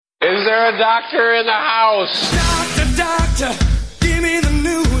there a doctor in the house? Doctor, give me the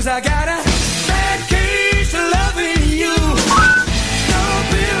news. I got a bad case of loving you. No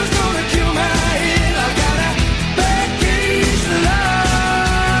pill's gonna cure my head. I got a bad case of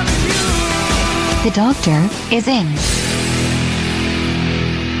loving you. The doctor is in.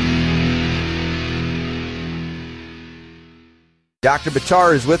 Dr.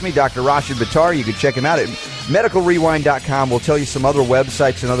 Buttar is with me, Dr. Rashid Buttar. You can check him out at medicalrewind.com. We'll tell you some other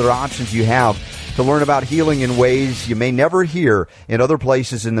websites and other options you have to learn about healing in ways you may never hear in other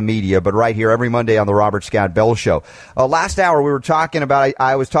places in the media, but right here every Monday on the Robert Scott Bell Show. Last hour we were talking about,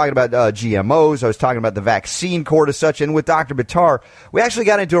 I was talking about GMOs, I was talking about the vaccine court as such, and with Dr. Buttar, we actually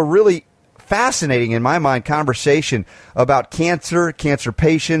got into a really fascinating, in my mind, conversation about cancer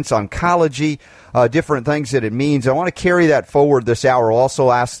patients, oncology, different things that it means. I want to carry that forward this hour. I'll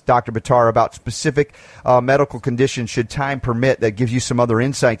also ask Dr. Buttar about specific medical conditions, should time permit, that gives you some other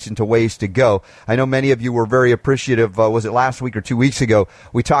insights into ways to go. I know many of you were very appreciative. Was it last week or 2 weeks ago?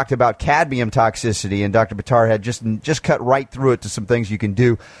 We talked about cadmium toxicity, and Dr. Buttar had just cut right through it to some things you can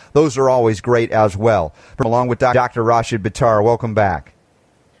do. Those are always great as well. Along with Dr. Rashid Buttar, welcome back.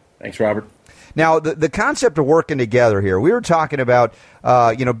 Thanks, Robert. Now, the concept of working together here, we were talking about,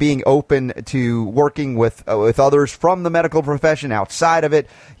 being open to working with others from the medical profession, outside of it.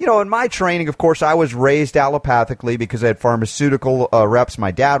 In my training, of course, I was raised allopathically because I had pharmaceutical reps.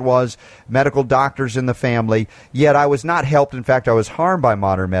 My dad was, medical doctors in the family. Yet I was not helped. In fact, I was harmed by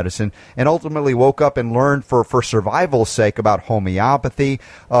modern medicine, and ultimately woke up and learned for survival's sake about homeopathy,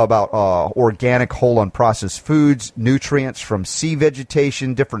 about organic, whole, unprocessed foods, nutrients from sea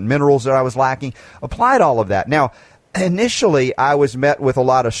vegetation, different minerals that I was lacking. Applied all of that. Now, initially, I was met with a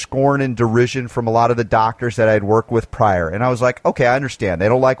lot of scorn and derision from a lot of the doctors that I had worked with prior. And I was like, okay, I understand. They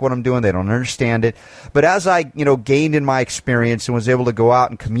don't like what I'm doing. They don't understand it. But as I, gained in my experience and was able to go out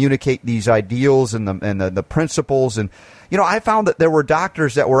and communicate these ideals and the principles, and I found that there were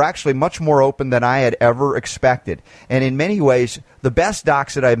doctors that were actually much more open than I had ever expected. And in many ways, the best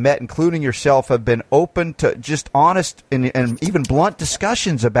docs that I've met, including yourself, have been open to just honest and even blunt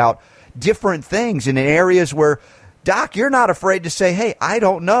discussions about different things, and in areas where, Doc, you're not afraid to say, hey, I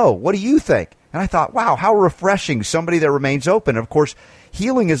don't know. What do you think? And I thought, wow, how refreshing, somebody that remains open. Of course,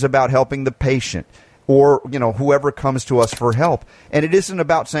 healing is about helping the patient or, whoever comes to us for help. And it isn't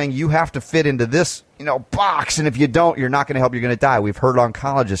about saying you have to fit into this, box, and if you don't, you're not going to help, you're going to die. We've heard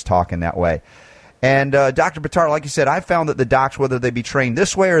oncologists talking that way. And Dr. Buttar, like you said, I found that the docs, whether they be trained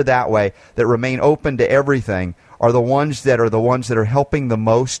this way or that way, that remain open to everything, are the ones that are helping the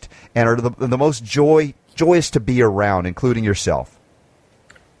most and are the most joyous to be around, including yourself.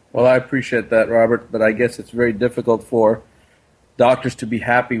 Well, I appreciate that, Robert, but I guess it's very difficult for doctors to be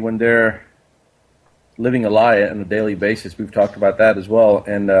happy when they're living a lie on a daily basis. We've talked about that as well,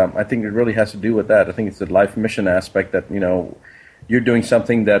 and I think it really has to do with that. I think it's the life mission aspect that, you're doing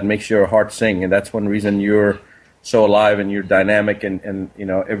something that makes your heart sing, and that's one reason you're so alive and you're dynamic, and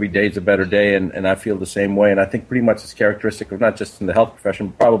every day is a better day, and I feel the same way. And I think pretty much it's characteristic of not just in the health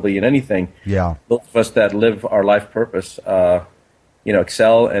profession, probably in anything. Yeah. Those of us that live our life purpose,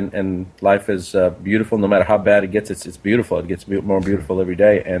 excel, and life is beautiful. No matter how bad it gets, it's beautiful. It gets more beautiful every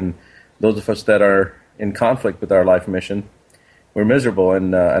day. And those of us that are in conflict with our life mission, we're miserable,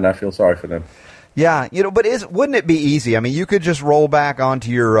 and I feel sorry for them. Yeah, but wouldn't it be easy? I mean, you could just roll back onto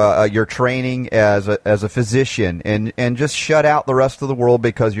your training as a physician and just shut out the rest of the world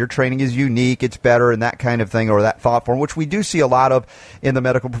because your training is unique, it's better, and that kind of thing, or that thought form, which we do see a lot of in the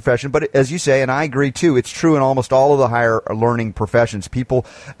medical profession. But as you say, and I agree too, it's true in almost all of the higher learning professions. People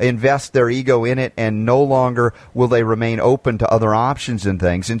invest their ego in it, and no longer will they remain open to other options and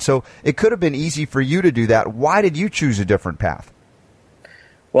things. And so it could have been easy for you to do that. Why did you choose a different path?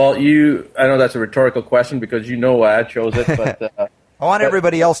 Well, I know that's a rhetorical question because you know why I chose it, but I want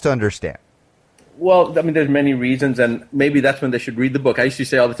everybody else to understand. Well, I mean, there's many reasons, and maybe that's when they should read the book. I used to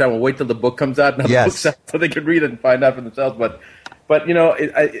say all the time, well, wait till the book comes out, and the book's out so they can read it and find out for themselves. But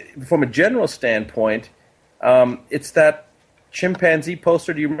from a general standpoint, it's that chimpanzee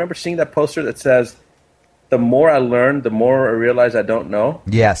poster. Do you remember seeing that poster that says, the more I learn, the more I realize I don't know?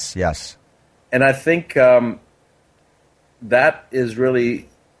 Yes, yes. And I think that is really...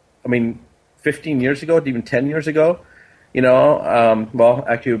 15 years ago, even 10 years ago, well,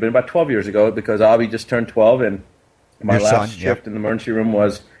 actually it would have been about 12 years ago because Avi just turned 12, and my last shift in the emergency room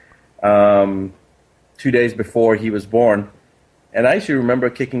was 2 days before he was born. And I actually remember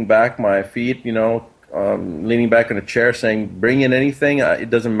kicking back my feet, leaning back in a chair saying, bring in anything,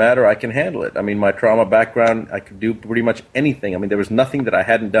 it doesn't matter, I can handle it. I mean, my trauma background, I could do pretty much anything. I mean, there was nothing that I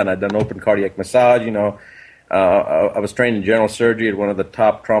hadn't done. I'd done open cardiac massage, I was trained in general surgery at one of the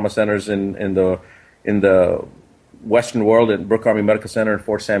top trauma centers in the Western world at Brooke Army Medical Center in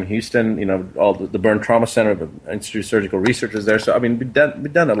Fort Sam, Houston. You know, all the burn trauma center, the Institute of Surgical Research is there. So I mean, we've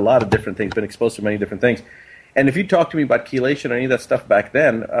done a lot of different things, been exposed to many different things. And if you talk to me about chelation or any of that stuff back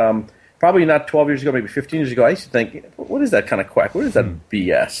then, probably not 12 years ago, maybe 15 years ago, I used to think, what is that kind of quack? What is that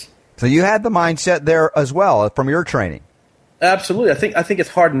BS? So you had the mindset there as well from your training. Absolutely. I think it's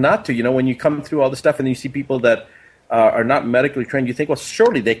hard not to. You know, when you come through all this stuff and you see people that are not medically trained, you think, well,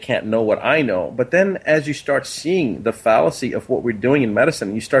 surely they can't know what I know. But then as you start seeing the fallacy of what we're doing in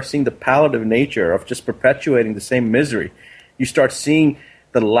medicine, you start seeing the palliative nature of just perpetuating the same misery. You start seeing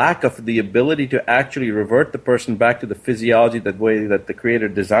the lack of the ability to actually revert the person back to the physiology that way that the Creator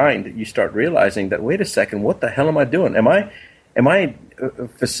designed. You start realizing that, wait a second, what the hell am I doing? Am I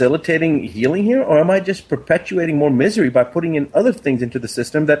facilitating healing here, or am I just perpetuating more misery by putting in other things into the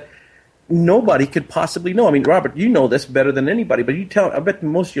system that nobody could possibly know? I mean, Robert, you know this better than anybody, but I bet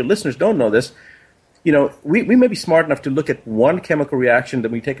most of your listeners don't know this. You know, we may be smart enough to look at one chemical reaction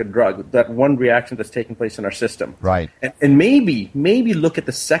that we take a drug, that one reaction that's taking place in our system. Right. And maybe look at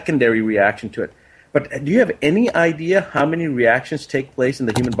the secondary reaction to it. But do you have any idea how many reactions take place in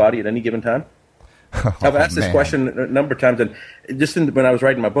the human body at any given time? I've asked this question a number of times, and just when I was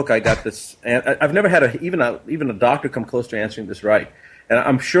writing my book, I got this. And I've never had even a doctor come close to answering this right. And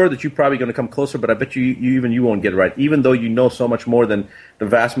I'm sure that you're probably going to come closer, but I bet you won't get it right, even though you know so much more than the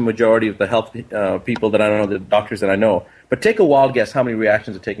vast majority of the health people that I know, the doctors that I know. But take a wild guess how many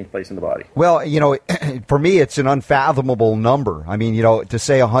reactions are taking place in the body. Well, you know, for me, it's an unfathomable number. I mean, you know, to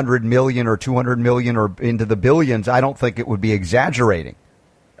say 100 million or 200 million or into the billions, I don't think it would be exaggerating.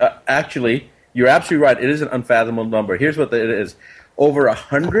 Actually, you're absolutely right. It is an unfathomable number. Here's what it is. Over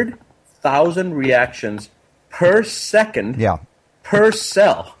 100,000 reactions per second. Yeah. Per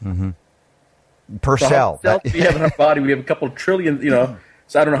cell. Mm-hmm. Per so cell. How many cells we have in our body? We have a couple of trillion, you know,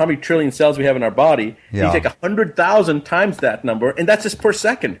 so I don't know how many trillion cells we have in our body. Yeah. You take 100,000 times that number, and that's just per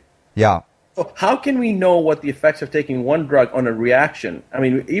second. Yeah. So how can we know what the effects of taking one drug on a reaction? I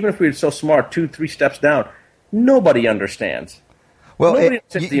mean, even if we were so smart, 2-3 steps down, nobody understands. Well, nobody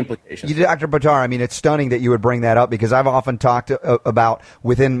understands the implications. Dr. Buttar, I mean, it's stunning that you would bring that up because I've often talked about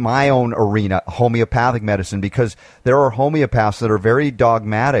within my own arena, homeopathic medicine, because there are homeopaths that are very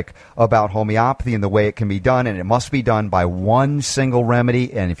dogmatic about homeopathy and the way it can be done, and it must be done by one single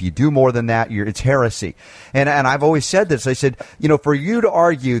remedy, and if you do more than that, it's heresy. And I've always said this. I said, you know, for you to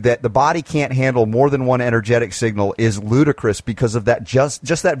argue that the body can't handle more than one energetic signal is ludicrous because of that, just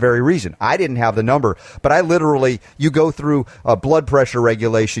that very reason. I didn't have the number, but I literally, you go through blood pressure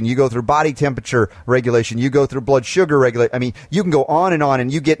regulation, you go through body temperature regulation, you go through blood sugar regulation. I mean, you can go on,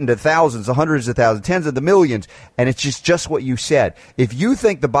 and you get into thousands, hundreds of thousands, tens of the millions, and it's just what you said. If you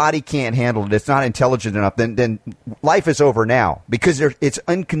think the body can't handle it, it's not intelligent enough, then life is over now, because it's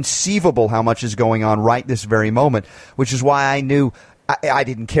inconceivable how much is going on right this very moment, which is why I knew I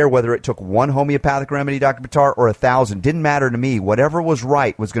didn't care whether it took one homeopathic remedy, Dr. Buttar, or 1,000. Didn't matter to me. Whatever was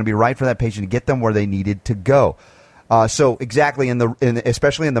right was going to be right for that patient to get them where they needed to go. So exactly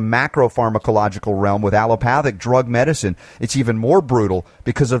especially in the macro pharmacological realm with allopathic drug medicine, it's even more brutal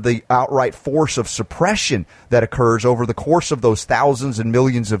because of the outright force of suppression that occurs over the course of those thousands and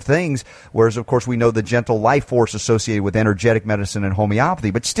millions of things. Whereas, of course, we know the gentle life force associated with energetic medicine and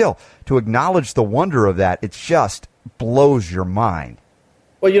homeopathy. But still, to acknowledge the wonder of that, it just blows your mind.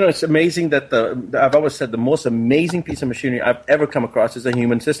 Well, you know, it's amazing that I've always said the most amazing piece of machinery I've ever come across is the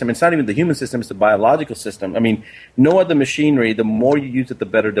human system. It's not even the human system, it's the biological system. I mean, no other machinery, the more you use it, the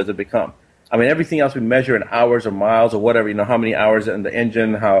better does it become. I mean, everything else we measure in hours or miles or whatever, you know, how many hours in the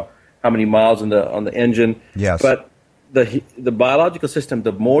engine, how many miles on the engine. Yes. But the biological system,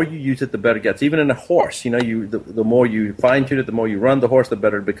 the more you use it, the better it gets. Even in a horse, you know, the more you fine tune it, the more you run the horse, the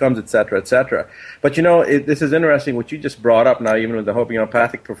better it becomes, et cetera, et cetera. But you know, this is interesting what you just brought up now, even with the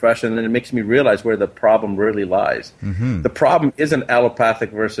homeopathic profession, and it makes me realize where the problem really lies. Mm-hmm. The problem isn't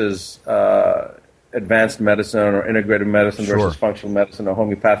allopathic versus advanced medicine or integrative medicine versus functional medicine or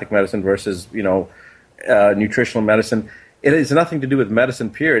homeopathic medicine versus, you know, nutritional medicine. It has nothing to do with medicine,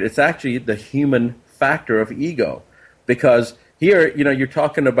 period. It's actually the human factor of ego. Because here, you know, you're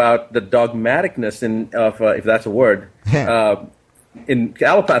talking about the dogmaticness of if that's a word, in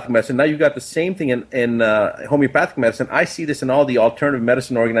allopathic medicine. Now you've got the same thing in homeopathic medicine. I see this in all the alternative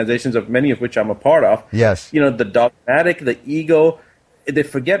medicine organizations, of many of which I'm a part of. Yes. You know, the dogmatic, the ego, they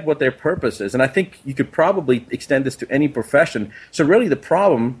forget what their purpose is. And I think you could probably extend this to any profession. So really the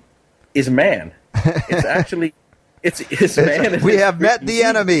problem is man. It's actually, it's man. We have met the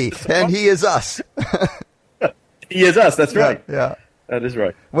enemy, and he is us. He is us. That's right. Yeah. That is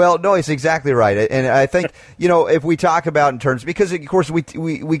right. Well, no, it's exactly right. And I think, if we talk about in terms, because, of course, we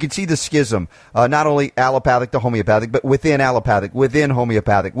can see the schism, not only allopathic to homeopathic, but within allopathic, within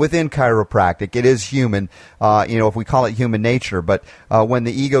homeopathic, within chiropractic. It is human, if we call it human nature. But when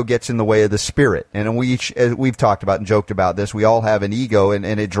the ego gets in the way of the spirit, and we've talked about and joked about this, we all have an ego, and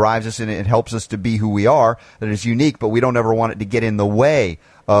it drives us and it helps us to be who we are, that is unique, but we don't ever want it to get in the way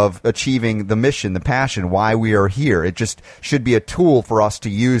of achieving the mission, the passion, why we are here. It just should be a tool for us to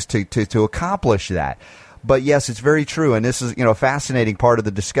use to accomplish that. But yes, it's very true, and this is a fascinating part of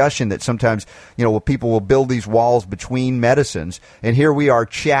the discussion that sometimes people will build these walls between medicines, and here we are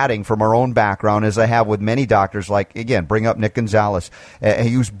chatting from our own background, as I have with many doctors. Like again, bring up Nick Gonzalez,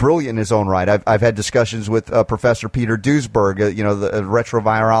 he was brilliant in his own right. I've had discussions with Professor Peter Duesberg, the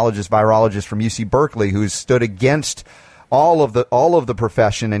virologist from UC Berkeley, who's stood against all of the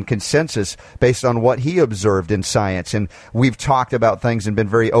profession and consensus based on what he observed in science. And we've talked about things and been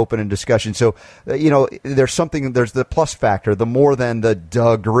very open in discussion. So, there's the plus factor, the more than the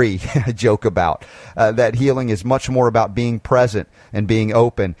degree I joke about, that healing is much more about being present and being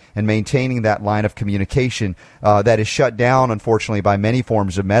open and maintaining that line of communication that is shut down, unfortunately, by many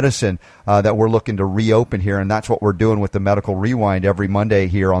forms of medicine that we're looking to reopen here. And that's what we're doing with the Medical Rewind every Monday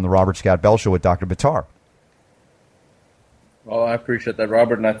here on the Robert Scott Bell Show with Dr. Buttar. Well, I appreciate that,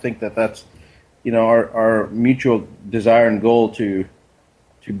 Robert, and I think that's, our mutual desire and goal to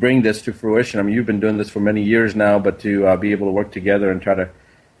bring this to fruition. I mean, you've been doing this for many years now, but to be able to work together and try to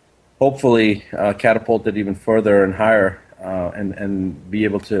hopefully catapult it even further and higher, and be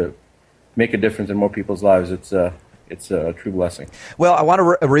able to make a difference in more people's lives, it's a true blessing. Well, I want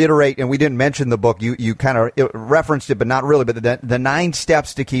to reiterate, and we didn't mention the book. You kind of referenced it, but not really. But the 9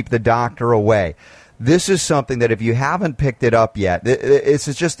 steps to keep the doctor away. This is something that if you haven't picked it up yet, it's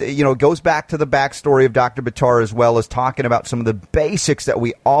just, it goes back to the backstory of Dr. Buttar as well as talking about some of the basics that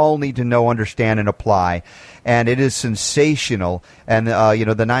we all need to know, understand, and apply. And it is sensational. And,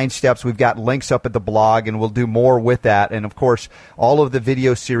 the 9 steps, we've got links up at the blog, and we'll do more with that. And, of course, all of the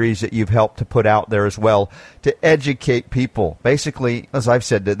video series that you've helped to put out there as well to educate people. Basically, as I've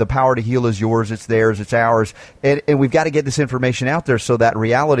said, the power to heal is yours, it's theirs, it's ours. And we've got to get this information out there so that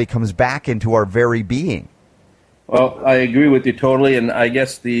reality comes back into our very being. Well, I agree with you totally, and I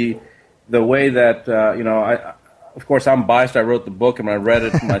guess the way that of course I'm biased. I wrote the book and I read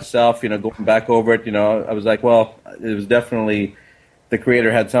it myself. Going back over it, I was like, well, it was definitely the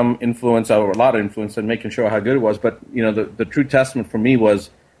creator had some influence, or a lot of influence, in making sure how good it was. But the true testament for me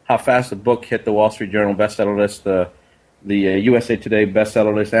was how fast the book hit the Wall Street Journal bestseller list, the USA Today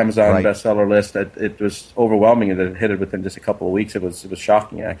bestseller list, Amazon bestseller list. It was overwhelming that it hit it within just a couple of weeks. It was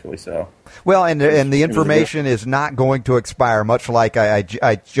shocking, actually. So well, and the information is not going to expire. Much like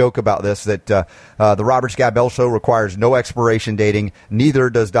I joke about this, that the Robert Scott Bell Show requires no expiration dating. Neither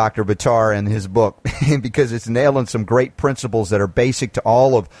does Dr. Buttar in his book, because it's nailing some great principles that are basic to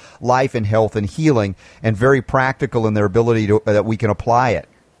all of life and health and healing, and very practical in their ability that we can apply it.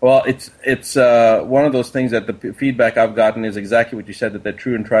 Well, it's one of those things that the feedback I've gotten is exactly what you said, that they're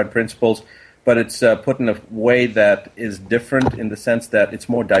true and tried principles, but it's put in a way that is different in the sense that it's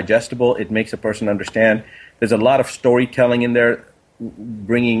more digestible. It makes a person understand. There's a lot of storytelling in there,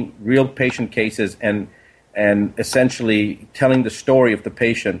 bringing real patient cases and essentially telling the story of the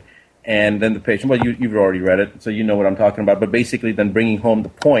patient, and then the patient. Well, you've already read it, so you know what I'm talking about. But basically, then bringing home the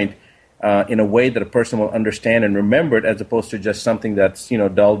point. In a way that a person will understand and remember it, as opposed to just something that's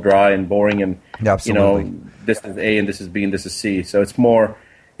dull, dry, and boring, and absolutely. This is A and this is B and this is C. So it's more,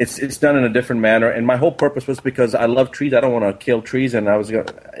 it's done in a different manner. And my whole purpose was because I love trees. I don't want to kill trees, and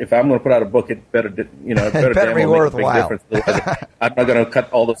if I'm going to put out a book, it better better be worthwhile. I'm not going to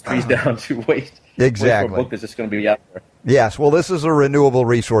cut all those trees down to waste. Exactly. For a book that's just going to be out there. Yes, well, this is a renewable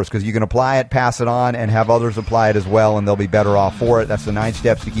resource because you can apply it, pass it on, and have others apply it as well, and they'll be better off for it. That's the 9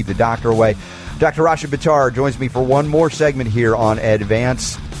 steps to keep the doctor away. Dr. Rashid Buttar joins me for one more segment here on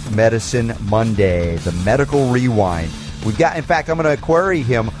Advanced Medicine Monday, the Medical Rewind. In fact, I'm going to query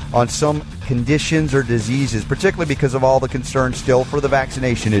him on some conditions or diseases, particularly because of all the concern still for the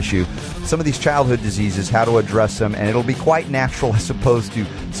vaccination issue. Some of these childhood diseases, how to address them, and it'll be quite natural as opposed to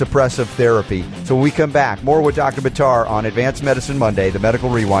suppressive therapy. So when we come back, more with Dr. Buttar on Advanced Medicine Monday, the Medical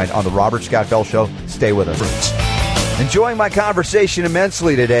Rewind on the Robert Scott Bell Show. Stay with us. Enjoying my conversation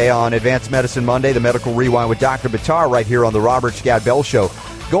immensely today on Advanced Medicine Monday, the Medical Rewind with Dr. Buttar right here on the Robert Scott Bell Show.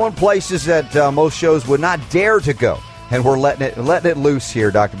 Going places that most shows would not dare to go. And we're letting it loose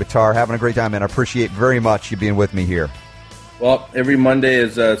here, Dr. Buttar. Having a great time, and I appreciate very much you being with me here. Well, every Monday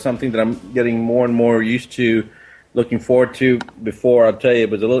is something that I'm getting more and more used to, looking forward to. Before, I'll tell you, it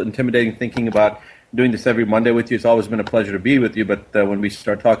was a little intimidating thinking about doing this every Monday with you. It's always been a pleasure to be with you. But when we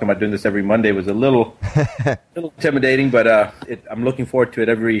start talking about doing this every Monday, it was a little intimidating. But I'm looking forward to it.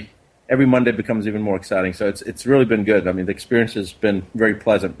 Every Monday becomes even more exciting. So it's really been good. I mean, the experience has been very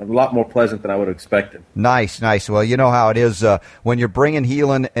pleasant, a lot more pleasant than I would have expected. Nice. Well, you know how it is when you're bringing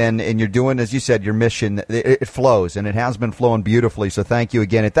healing and you're doing, as you said, your mission, it flows, and it has been flowing beautifully. So thank you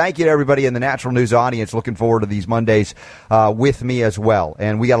again. And thank you to everybody in the Natural News audience. Looking forward to these Mondays with me as well.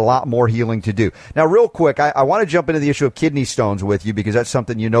 And we got a lot more healing to do. Now, real quick, I want to jump into the issue of kidney stones with you because that's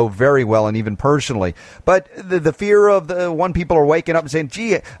something you know very well and even personally. But the fear of when people are waking up and saying,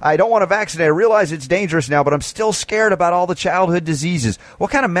 gee, I don't want to vaccinate. I realize it's dangerous now, but I'm still scared about all the childhood diseases.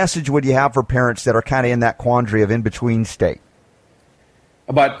 What kind of message would you have for parents that are kind of in that quandary of in-between state?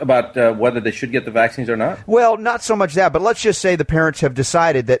 About whether they should get the vaccines or not? Well, not so much that, but let's just say the parents have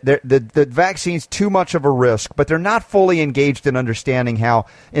decided that the vaccine's too much of a risk, but they're not fully engaged in understanding how,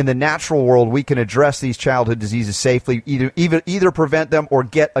 in the natural world, we can address these childhood diseases safely, either prevent them or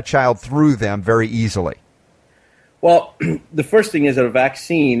get a child through them very easily. Well, the first thing is that a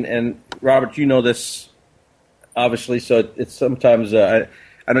vaccine, and Robert, you know this, obviously, so it's sometimes, I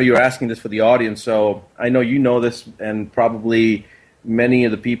know you're asking this for the audience, so I know you know this, and probably many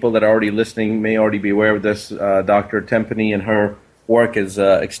of the people that are already listening may already be aware of this. Dr. Tempany and her work has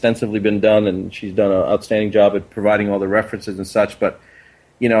extensively been done, and she's done an outstanding job at providing all the references and such, but,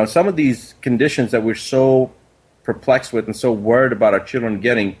 you know, some of these conditions that we're so perplexed with and so worried about our children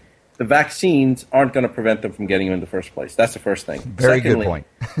getting, the vaccines aren't going to prevent them from getting them in the first place. That's the first thing. Very good point.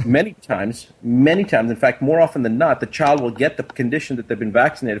 many times, in fact, more often than not, the child will get the condition that they've been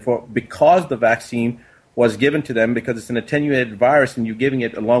vaccinated for because the vaccine was given to them, because it's an attenuated virus and you're giving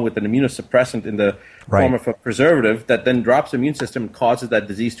it along with an immunosuppressant in the form of a preservative that then drops the immune system and causes that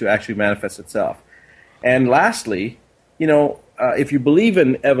disease to actually manifest itself. And lastly, you know, if you believe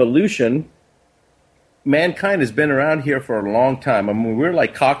in evolution, mankind has been around here for a long time. I mean, we're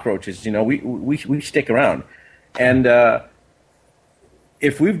like cockroaches. You know, we stick around, and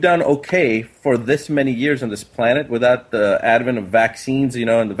if we've done okay for this many years on this planet without the advent of vaccines, you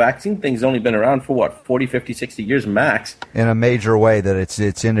know, and the vaccine thing's only been around for what, 40, 50, 60 years max. In a major way that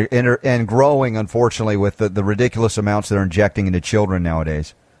it's and growing, unfortunately, with the ridiculous amounts they're injecting into children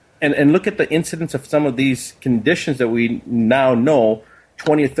nowadays. And look at the incidence of some of these conditions that we now know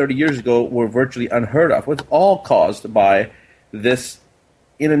 20 or 30 years ago were virtually unheard of. It's all caused by this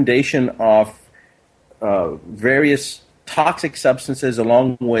inundation of various toxic substances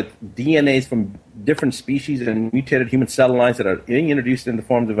along with DNAs from different species and mutated human cell lines that are being introduced in the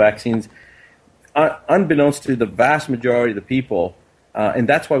forms of vaccines, unbeknownst to the vast majority of the people. And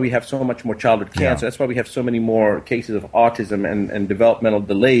that's why we have so much more childhood cancer. Yeah. That's why we have so many more cases of autism and developmental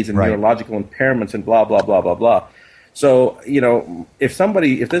delays and neurological impairments and blah, blah, blah, blah, blah. So, you know, if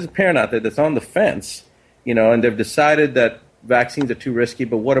there's a parent out there that's on the fence, you know, and they've decided that vaccines are too risky,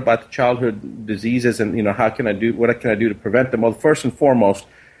 but what about the childhood diseases and, you know, what can I do to prevent them? Well, first and foremost,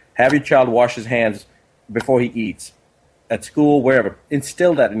 have your child wash his hands before he eats. At school, wherever.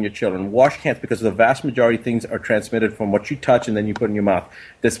 Instill that in your children. Wash hands, because the vast majority of things are transmitted from what you touch and then you put in your mouth.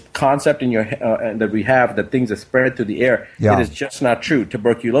 This concept in your that we have that things are spread through the air, it is just not true.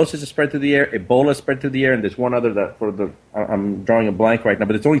 Tuberculosis is spread through the air, Ebola is spread through the air, and there's one other that I'm drawing a blank right now,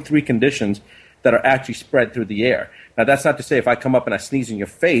 but it's only 3 conditions that are actually spread through the air. Now, that's not to say if I come up and I sneeze in your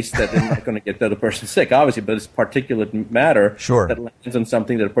face that I'm not going to get the other person sick, obviously, but it's particulate matter that lands on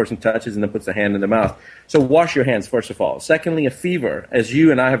something that a person touches and then puts a hand in the mouth. So wash your hands, first of all. Secondly, a fever. As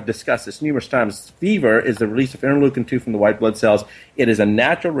you and I have discussed this numerous times, fever is the release of interleukin-2 from the white blood cells. It is a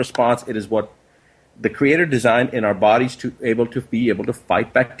natural response. It is what the Creator designed in our bodies to be able to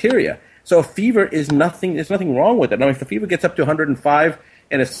fight bacteria. So a fever is nothing. There's nothing wrong with it. Now, if the fever gets up to 105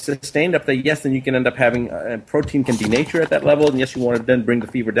 and it's sustained up there, yes, then you can end up having protein can denature at that level, and yes, you want to then bring the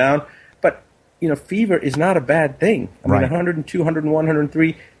fever down. But, you know, fever is not a bad thing. I mean, 102, 101,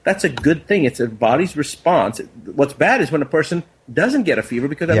 103, that's a good thing. It's a body's response. What's bad is when a person doesn't get a fever,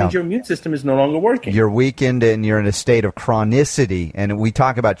 because that means your immune system is no longer working. You're weakened and you're in a state of chronicity. And we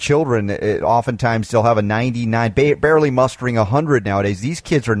talk about children, oftentimes they'll have a 99, barely mustering 100 nowadays. These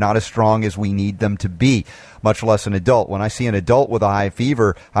kids are not as strong as we need them to be, much less an adult. When I see an adult with a high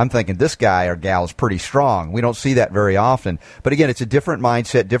fever, I'm thinking this guy or gal is pretty strong. We don't see that very often. But again, it's a different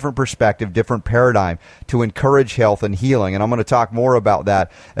mindset, different perspective, different paradigm to encourage health and healing. And I'm going to talk more about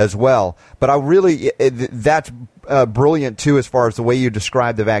that as well. But I really, that's brilliant too as far as the way you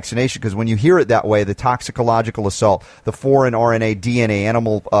describe the vaccination, because when you hear it that way, the toxicological assault, the foreign RNA, DNA,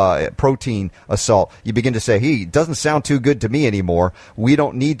 animal protein assault, you begin to say, hey, it doesn't sound too good to me anymore. We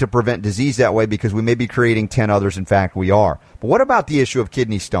don't need to prevent disease that way because we may be creating 10 others. In fact, we are. But what about the issue of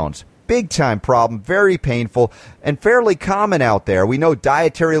kidney stones? big time problem, very painful, and fairly common out there. We know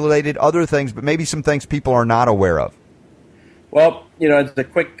dietary related, other things, but maybe some things people are not aware of. Well, as a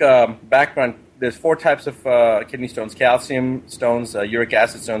quick background, there's 4 types of kidney stones: calcium stones, uric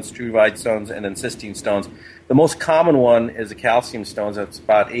acid stones, struvite stones, and then cystine stones. The most common one is the calcium stones. That's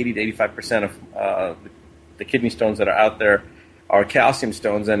about 80 to 85% of the kidney stones that are out there are calcium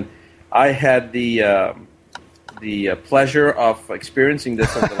stones. And I had the pleasure of experiencing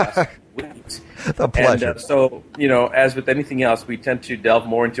this over the last weeks. The pleasure. And so, as with anything else, we tend to delve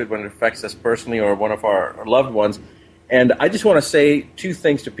more into it when it affects us personally or one of our loved ones. And I just want to say 2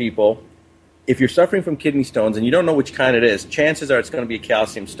 things to people. If you're suffering from kidney stones and you don't know which kind it is, chances are it's going to be a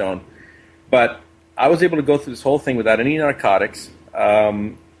calcium stone. But I was able to go through this whole thing without any narcotics.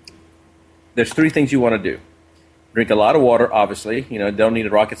 There's 3 things you want to do. Drink a lot of water, obviously. Don't need a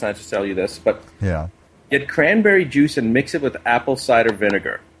rocket scientist to tell you this. But yeah, get cranberry juice and mix it with apple cider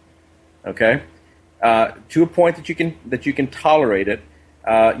vinegar. Okay? To a point that you can tolerate it.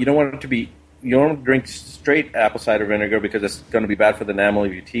 You don't want to drink straight apple cider vinegar because it's going to be bad for the enamel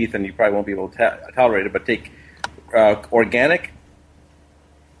of your teeth and you probably won't be able to tolerate it. But take organic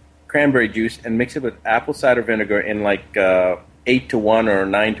cranberry juice and mix it with apple cider vinegar in like 8-to-1 or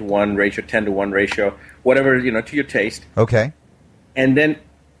 9-to-1 ratio, 10-to-1 ratio, whatever, to your taste. Okay. And then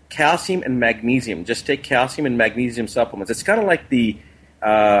calcium and magnesium. Just take calcium and magnesium supplements. It's kind of like the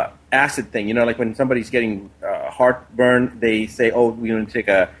acid thing. Like when somebody's getting heartburn, they say, oh, we need to take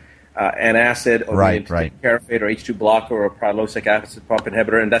an acid, or we need to take Carafate or H2 blocker or a prilosic acid pump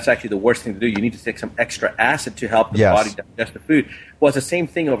inhibitor, and that's actually the worst thing to do. You need to take some extra acid to help the body digest the food. Well, it's the same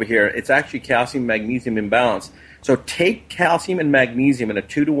thing over here. It's actually calcium-magnesium imbalance. So take calcium and magnesium in a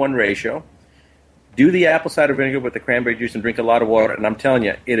 2-to-1 ratio, do the apple cider vinegar with the cranberry juice, and drink a lot of water, and I'm telling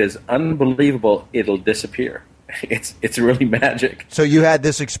you, it is unbelievable. It'll disappear. It's really magic. So you had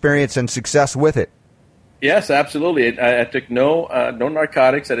this experience and success with it? Yes, absolutely. I took no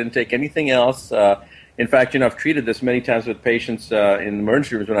narcotics. I didn't take anything else. In fact, I've treated this many times with patients in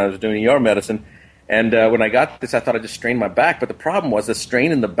emergency rooms when I was doing ER medicine. And when I got this, I thought I just strained my back. But the problem was the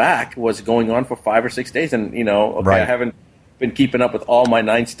strain in the back was going on for 5 or 6 days. And, I haven't been keeping up with all my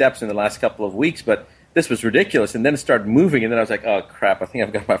 9 steps in the last couple of weeks. But this was ridiculous. And then it started moving. And then I was like, oh, crap, I think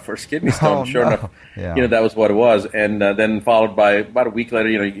I've got my first kidney stone. Sure enough, that was what it was. And then followed by about a week later,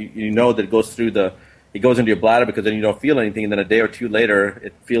 you know that it goes through it goes into your bladder because then you don't feel anything, and then a day or 2 later,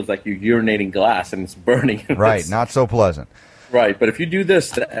 it feels like you're urinating glass and it's burning. Right, not so pleasant. Right, but if you do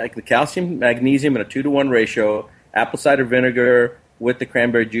this, the calcium, magnesium in a 2-to-1 ratio, apple cider vinegar with the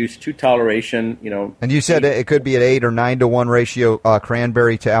cranberry juice, to toleration, And you said it could be an 8 or 9-to-1 ratio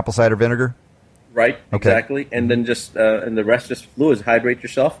cranberry to apple cider vinegar? Right, exactly. And then just and the rest just fluids. Hydrate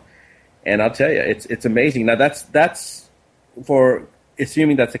yourself, and I'll tell you, it's amazing. Now that's for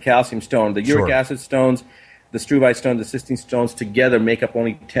assuming that's a calcium stone. The uric acid stones, the struvite stones, the cystine stones together make up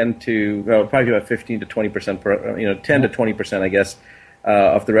only 10 to probably about 15 to 20%, 10 to 20%, I guess,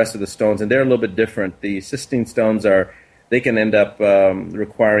 of the rest of the stones, and they're a little bit different. The cystine stones they can end up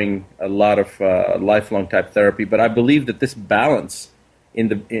requiring a lot of lifelong type therapy. But I believe that this balance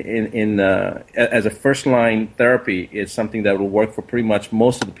as a first line therapy is something that will work for pretty much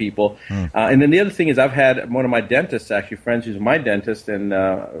most of the people. And then the other thing is, I've had one of my dentists, actually friends who's my dentist and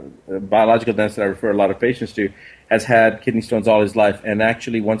a biological dentist that I refer a lot of patients to, has had kidney stones all his life. And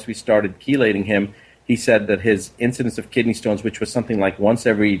actually, once we started chelating him, he said that his incidence of kidney stones, which was something like once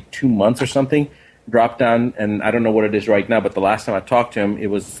every 2 months or something, dropped down. And I don't know what it is right now, but the last time I talked to him, it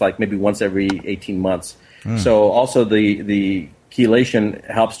was like maybe once every 18 months. So also the chelation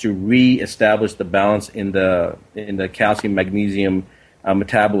helps to reestablish the balance in the calcium magnesium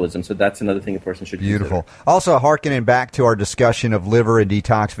metabolism. So that's another thing a person should Beautiful. consider. Also, hearkening back to our discussion of liver and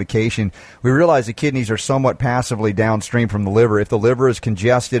detoxification, we realize the kidneys are somewhat passively downstream from the liver. If the liver is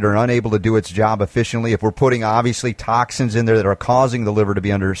congested or unable to do its job efficiently, if we're putting obviously toxins in there that are causing the liver to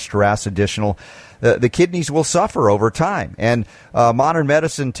be under stress, the kidneys will suffer over time. And modern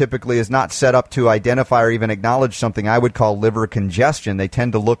medicine typically is not set up to identify or even acknowledge something I would call liver congestion. They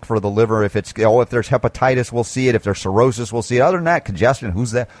tend to look for the liver. If there's hepatitis, we'll see it. If there's cirrhosis, we'll see it. Other than that, congestion,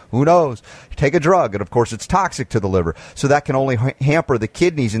 who's that? Who knows? You take a drug, and of course it's toxic to the liver. So that can only hamper the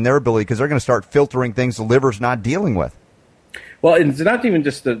kidneys in their ability because they're going to start filtering things the liver's not dealing with. Well, it's not even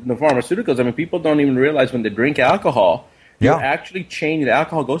just the pharmaceuticals. I mean, people don't even realize when they drink alcohol, you actually change the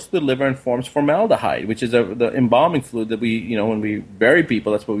alcohol, goes to the liver and forms formaldehyde, which is the embalming fluid that we, when we bury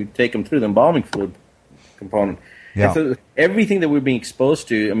people, that's what we take them through, the embalming fluid component. Yeah. And so everything that we're being exposed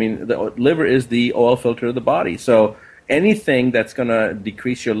to, I mean, the liver is the oil filter of the body. So anything that's going to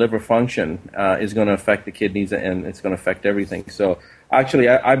decrease your liver function is going to affect the kidneys, and it's going to affect everything. So actually,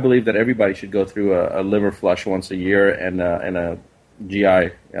 I believe that everybody should go through a liver flush once a year and a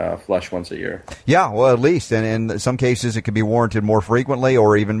GI flush once a year. Yeah, well, at least. And in some cases, it could be warranted more frequently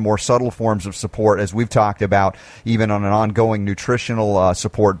or even more subtle forms of support, as we've talked about, even on an ongoing nutritional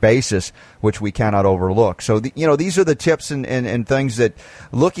support basis, which we cannot overlook. So, these are the tips and things that,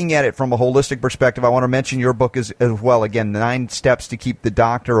 looking at it from a holistic perspective, I want to mention your book as well. Again, 9 Steps to Keep the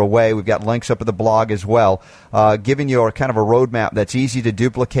Doctor Away. We've got links up at the blog as well, giving you a kind of a roadmap that's easy to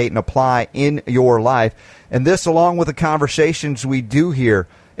duplicate and apply in your life. And this, along with the conversations we do here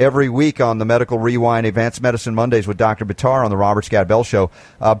every week on the Medical Rewind Advanced Medicine Mondays with Dr. Buttar on the Robert Scott Bell Show,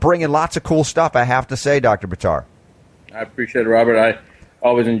 bringing lots of cool stuff, I have to say, Dr. Buttar. I appreciate it, Robert. I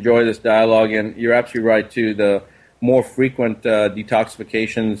always enjoy this dialogue, and you're absolutely right, too. The more frequent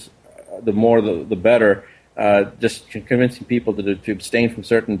detoxifications, the more the better. Just convincing people to abstain from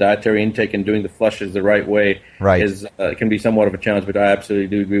certain dietary intake and doing the flushes the right way is can be somewhat of a challenge, but I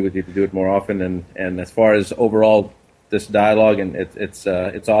absolutely do agree with you to do it more often. And as far as overall this dialogue, and it's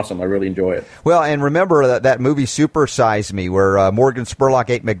awesome. I really enjoy it. Well, and remember that movie Super Size Me, where Morgan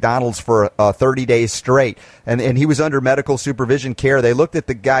Spurlock ate McDonald's for 30 days straight, and he was under medical supervision care. They looked at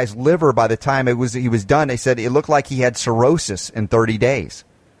the guy's liver by the time he was done. They said it looked like he had cirrhosis in 30 days.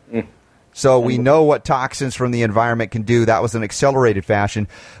 So we know what toxins from the environment can do. That was an accelerated fashion.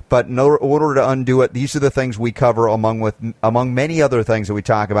 But in order to undo it, these are the things we cover among many other things that we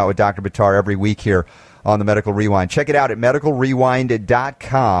talk about with Dr. Buttar every week here on the Medical Rewind. Check it out at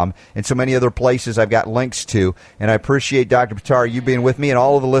medicalrewind.com and so many other places I've got links to. And I appreciate, Dr. Buttar, you being with me and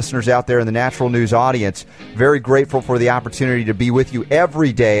all of the listeners out there in the Natural News audience. Very grateful for the opportunity to be with you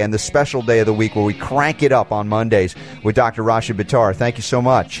every day and the special day of the week where we crank it up on Mondays with Dr. Rashid Buttar. Thank you so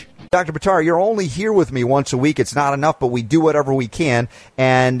much. Dr. Buttar, you're only here with me once a week. It's not enough, but we do whatever we can,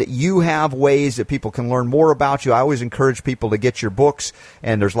 and you have ways that people can learn more about you. I always encourage people to get your books,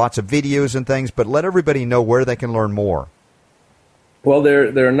 and there's lots of videos and things, but let everybody know where they can learn more. Well,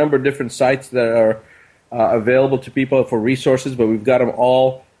 there are a number of different sites that are available to people for resources, but we've got them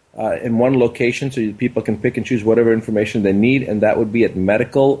all in one location so people can pick and choose whatever information they need, and that would be at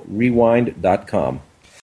medicalrewind.com.